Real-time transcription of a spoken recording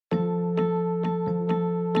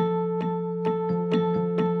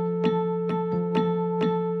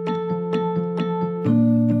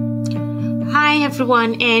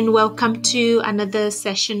everyone, and welcome to another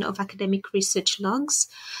session of Academic Research Logs.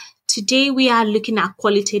 Today, we are looking at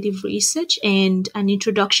qualitative research and an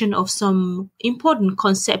introduction of some important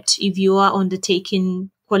concepts if you are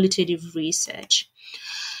undertaking qualitative research.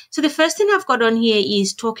 So the first thing I've got on here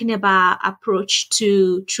is talking about approach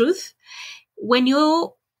to truth. When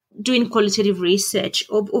you're doing qualitative research,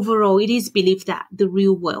 overall, it is believed that the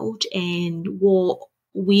real world and what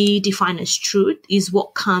we define as truth is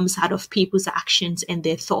what comes out of people's actions and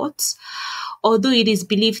their thoughts. Although it is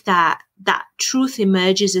believed that truth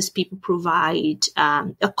emerges as people provide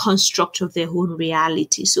a construct of their own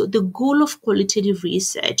reality. So the goal of qualitative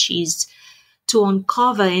research is to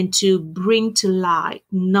uncover and to bring to light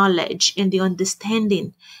knowledge and the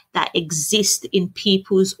understanding that exists in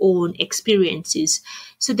people's own experiences.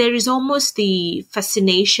 So there is almost the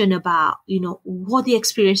fascination about, what the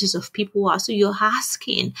experiences of people are. So you're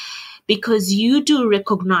asking because you do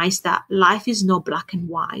recognize that life is not black and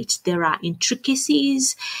white. There are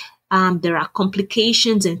intricacies. There are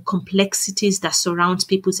complications and complexities that surround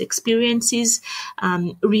people's experiences.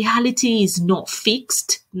 Reality is not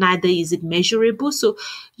fixed, neither is it measurable. So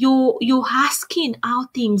you're asking how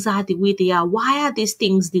things are the way they are. Why are these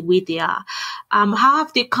things the way they are? How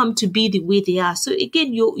have they come to be the way they are? So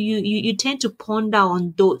again, you tend to ponder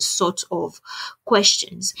on those sorts of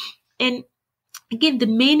questions. And again, the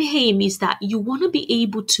main aim is that you want to be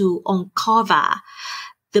able to uncover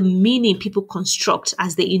the meaning people construct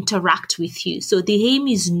as they interact with you. So the aim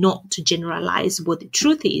is not to generalize what the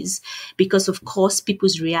truth is, because of course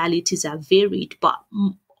people's realities are varied, but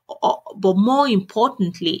more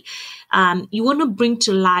importantly, you want to bring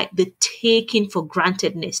to light the taking for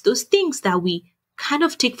grantedness, those things that we kind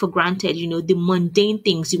of take for granted, the mundane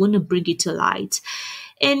things, you want to bring it to light.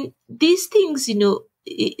 And these things,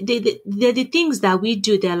 they're the things that we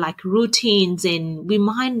do. They're like routines and we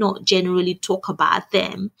might not generally talk about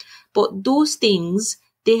them, but those things,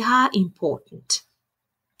 they are important.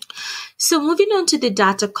 So moving on to the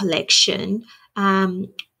data collection,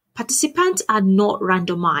 participants are not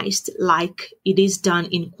randomized like it is done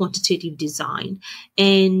in quantitative design.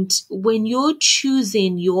 And when you're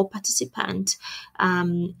choosing your participant,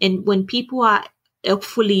 and when people are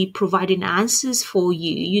helpfully providing answers for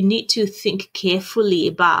you, you need to think carefully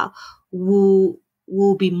about who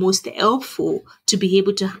will be most helpful to be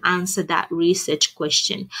able to answer that research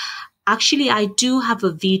question. Actually, I do have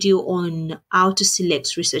a video on how to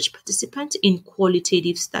select research participants in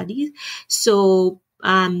qualitative studies. So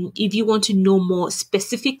if you want to know more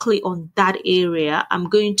specifically on that area, I'm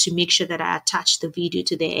going to make sure that I attach the video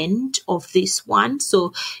to the end of this one.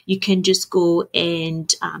 So you can just go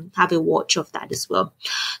and have a watch of that as well.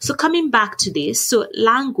 So coming back to this, so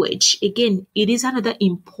language, again, it is another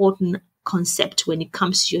important concept when it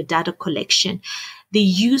comes to your data collection. The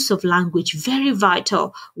use of language, very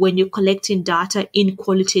vital when you're collecting data in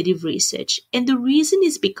qualitative research. And the reason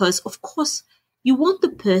is because, of course, you want the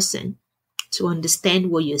person to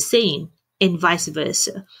understand what you're saying and vice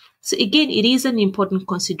versa. So again, it is an important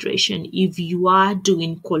consideration if you are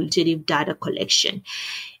doing qualitative data collection.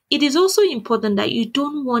 It is also important that you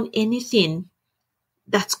don't want anything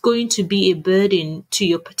that's going to be a burden to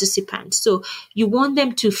your participants. So you want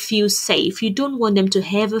them to feel safe. You don't want them to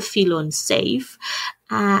ever feel unsafe.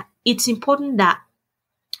 It's important that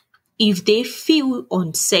if they feel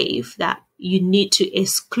unsafe, that you need to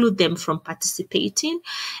exclude them from participating.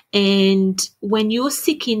 And when you're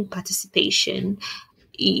seeking participation,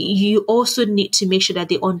 you also need to make sure that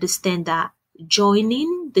they understand that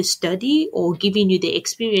joining the study or giving you the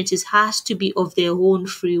experiences has to be of their own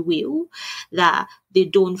free will, that they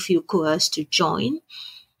don't feel coerced to join.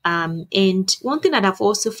 And one thing that I've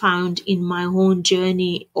also found in my own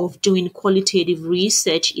journey of doing qualitative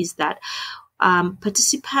research is that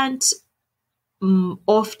participants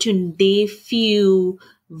often they feel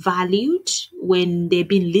valued when they're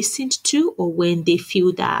being listened to, or when they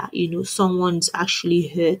feel that someone's actually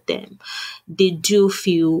heard them. They do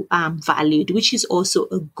feel valued, which is also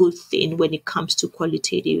a good thing when it comes to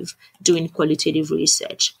doing qualitative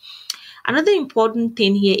research. Another important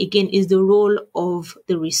thing here again is the role of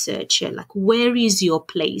the researcher. Like, where is your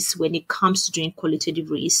place when it comes to doing qualitative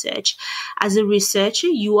research? As a researcher,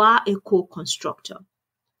 you are a co-constructor.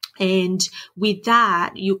 And with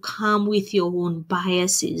that, you come with your own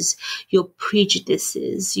biases, your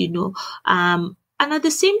prejudices, and at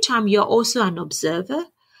the same time, you're also an observer.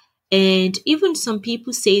 And even some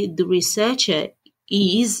people say the researcher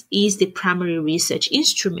is the primary research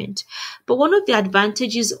instrument. But one of the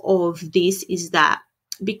advantages of this is that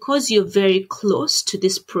because you're very close to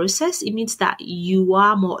this process, it means that you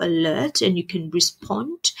are more alert and you can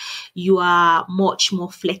respond. You are much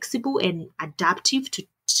more flexible and adaptive to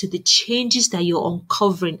the changes that you're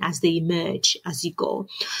uncovering as they emerge as you go.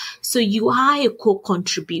 So you are a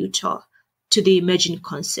co-contributor to the emerging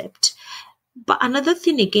concept. But another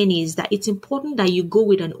thing again is that it's important that you go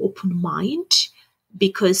with an open mind,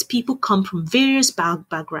 because people come from various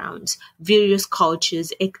backgrounds, various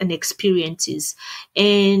cultures and experiences.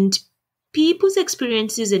 And people's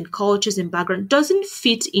experiences and cultures and background doesn't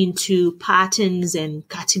fit into patterns and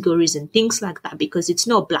categories and things like that, because it's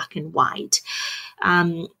not black and white.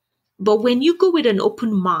 But when you go with an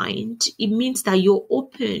open mind, it means that you're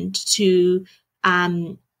open to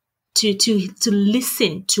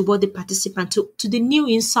listen to what the participant, to the new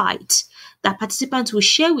insight that participants will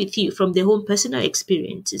share with you from their own personal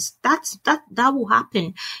experiences. That will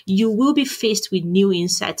happen. You will be faced with new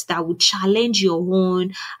insights that will challenge your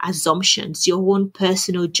own assumptions, your own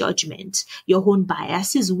personal judgment, your own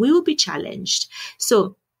biases will be challenged.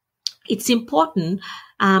 So it's important.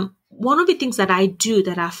 One of the things that I do,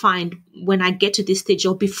 that I find when I get to this stage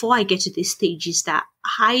or before I get to this stage, is that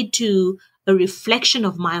I do a reflection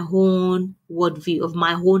of my own worldview, of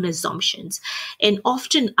my own assumptions. And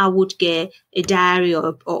often I would get a diary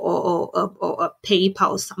or a paper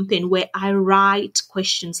or something where I write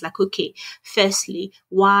questions like, okay, firstly,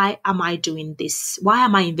 why am I doing this? Why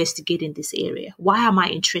am I investigating this area? Why am I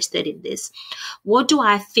interested in this? What do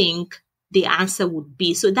I think the answer would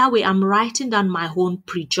be? So that way I'm writing down my own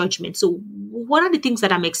prejudgment. So what are the things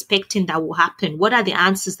that I'm expecting that will happen? What are the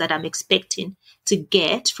answers that I'm expecting to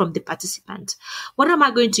get from the participant? What am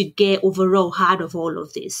I going to get overall out of all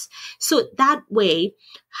of this? So that way,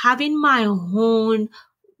 having my own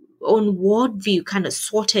worldview kind of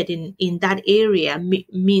sorted in that area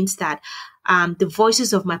means that the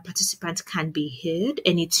voices of my participants can be heard,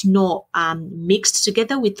 and it's not mixed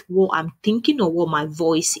together with what I'm thinking or what my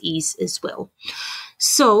voice is as well.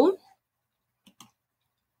 So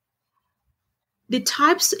the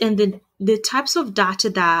types of data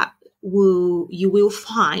that you will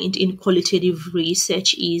find in qualitative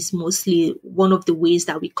research is mostly, one of the ways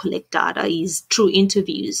that we collect data is through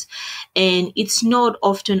interviews. And it's not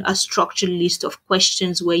often a structured list of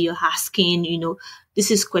questions where you're asking,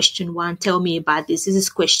 this is question 1, tell me about this. This is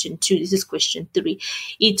question 2, this is question 3.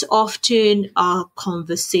 It's often a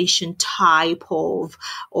conversation type of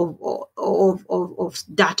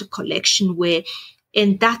data collection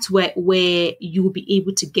and that's where you will be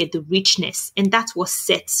able to get the richness. And that's what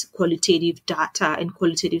sets qualitative data and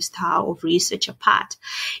qualitative style of research apart.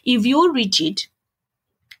 If you're rigid,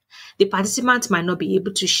 the participants might not be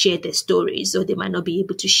able to share their stories, or they might not be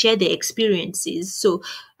able to share their experiences. So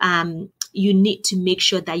you need to make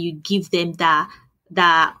sure that you give them that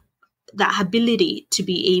ability to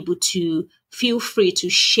be able to feel free to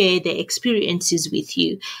share their experiences with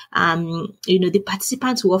you. The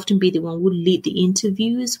participants will often be the one who lead the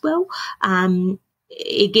interview as well.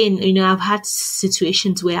 Again, I've had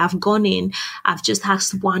situations where I've gone in, I've just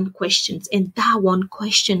asked one question, and that one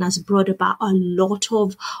question has brought about a lot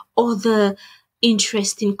of other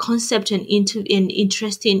interesting concepts and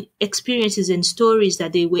interesting experiences and stories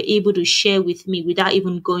that they were able to share with me without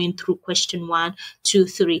even going through question 1, 2,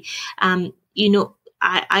 3.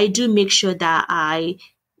 I do make sure that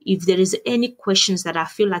if there is any questions that I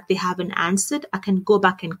feel like they haven't answered, I can go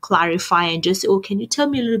back and clarify and just say, oh, can you tell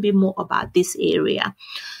me a little bit more about this area?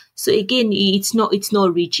 So again, it's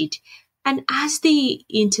not rigid. And as the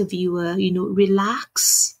interviewer,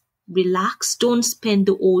 relax, don't spend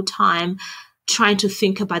the whole time trying to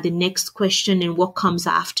think about the next question and what comes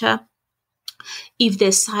after. If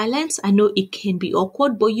there's silence, I know it can be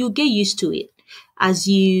awkward, but you get used to it as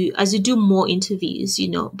you do more interviews,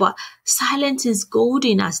 but silence is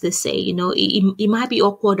golden, as they say. It might be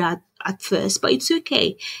awkward at first, but it's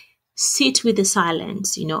okay. Sit with the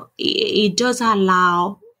silence. It does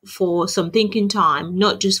allow for some thinking time,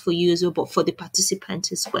 not just for you as well, but for the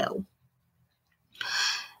participant as well.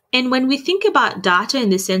 And when we think about data in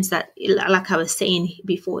the sense that, like I was saying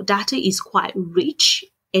before, data is quite rich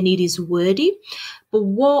and it is wordy. But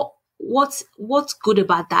what's good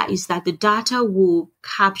about that is that the data will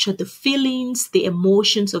capture the feelings, the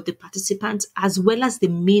emotions of the participants, as well as the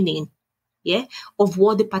meaning, of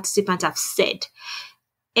what the participants have said.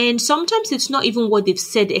 And sometimes it's not even what they've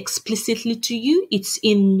said explicitly to you, it's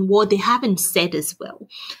in what they haven't said as well.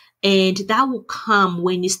 And that will come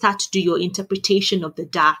when you start to do your interpretation of the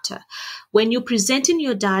data. When you're presenting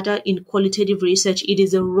your data in qualitative research, it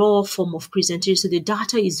is a raw form of presentation. So the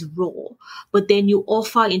data is raw, but then you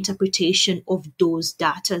offer interpretation of those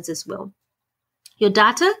data as well. Your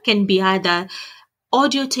data can be either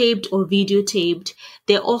audio taped or videotaped.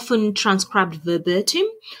 They're often transcribed verbatim.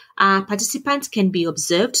 Participants can be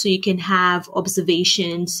observed, so you can have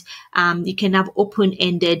observations, you can have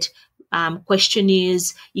open-ended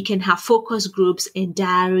questionnaires, you can have focus groups and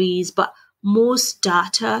diaries, but most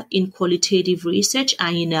data in qualitative research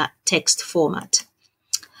are in a text format.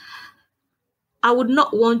 I would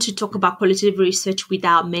not want to talk about qualitative research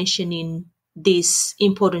without mentioning this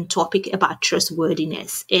important topic about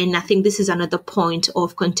trustworthiness. And I think this is another point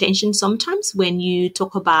of contention sometimes when you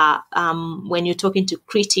talk about, when you're talking to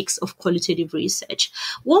critics of qualitative research.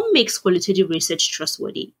 What makes qualitative research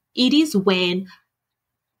trustworthy? It is when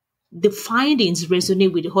the findings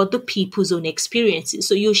resonate with other people's own experiences.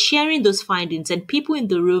 So you're sharing those findings and people in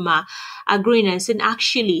the room are agreeing and saying,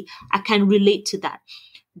 actually, I can relate to that.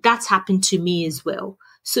 That's happened to me as well.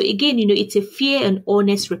 So again, it's a fair and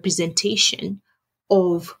honest representation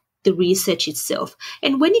of the research itself.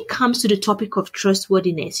 And when it comes to the topic of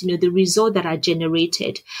trustworthiness, the results that are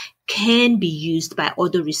generated can be used by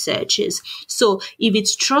other researchers. So if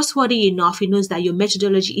it's trustworthy enough, it knows that your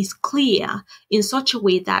methodology is clear in such a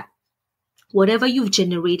way that whatever you've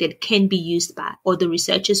generated can be used by other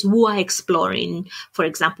researchers who are exploring, for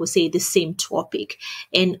example, say the same topic.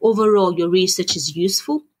 And overall, your research is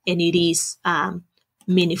useful and it is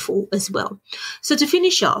meaningful as well. So to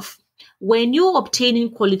finish off, when you're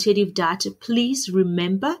obtaining qualitative data, please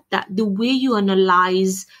remember that the way you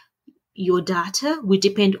analyze your data will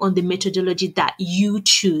depend on the methodology that you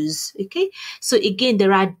choose. Okay. So again,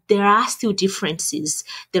 there are still differences.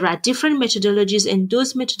 There are different methodologies, and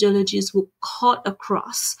those methodologies will cut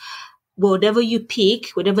across whatever you pick,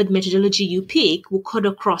 whatever methodology you pick will cut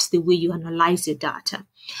across the way you analyze your data.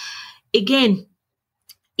 Again,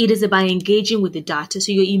 it is about engaging with the data.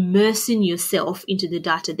 So you're immersing yourself into the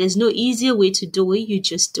data. There's no easier way to do it. You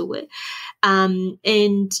just do it.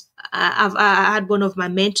 And I had one of my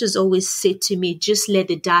mentors always say to me, just let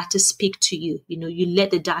the data speak to you. You let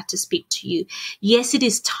the data speak to you. Yes, it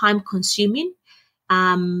is time consuming.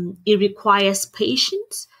 It requires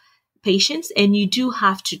patience, and you do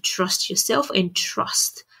have to trust yourself and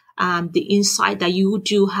trust the insight that you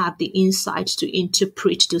do have the insight to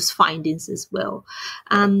interpret those findings as well.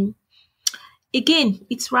 Again,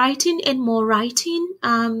 it's writing and more writing.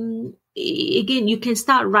 Again, you can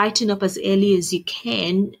start writing up as early as you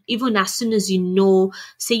can, even as soon as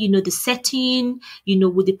say the setting,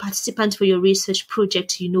 with the participants for your research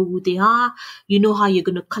project, who they are, how you're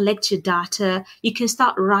going to collect your data. You can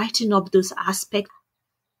start writing up those aspects.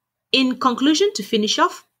 In conclusion, to finish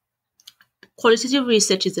off, qualitative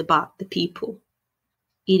research is about the people.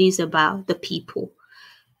 It is about the people.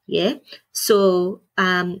 Yeah. So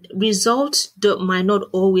results might not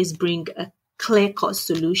always bring a clear-cut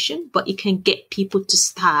solution, but it can get people to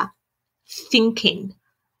start thinking.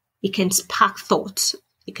 It can spark thoughts.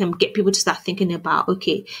 It can get people to start thinking about,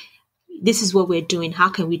 okay, this is what we're doing. How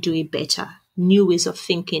can we do it better? New ways of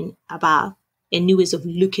thinking about and new ways of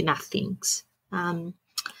looking at things.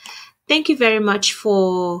 Thank you very much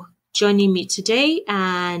for joining me today.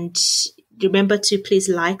 And remember to please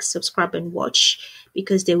like, subscribe, and watch,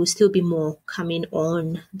 because there will still be more coming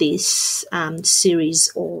on this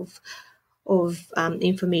series of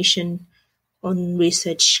information on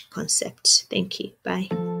research concepts. Thank you.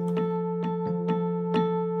 Bye.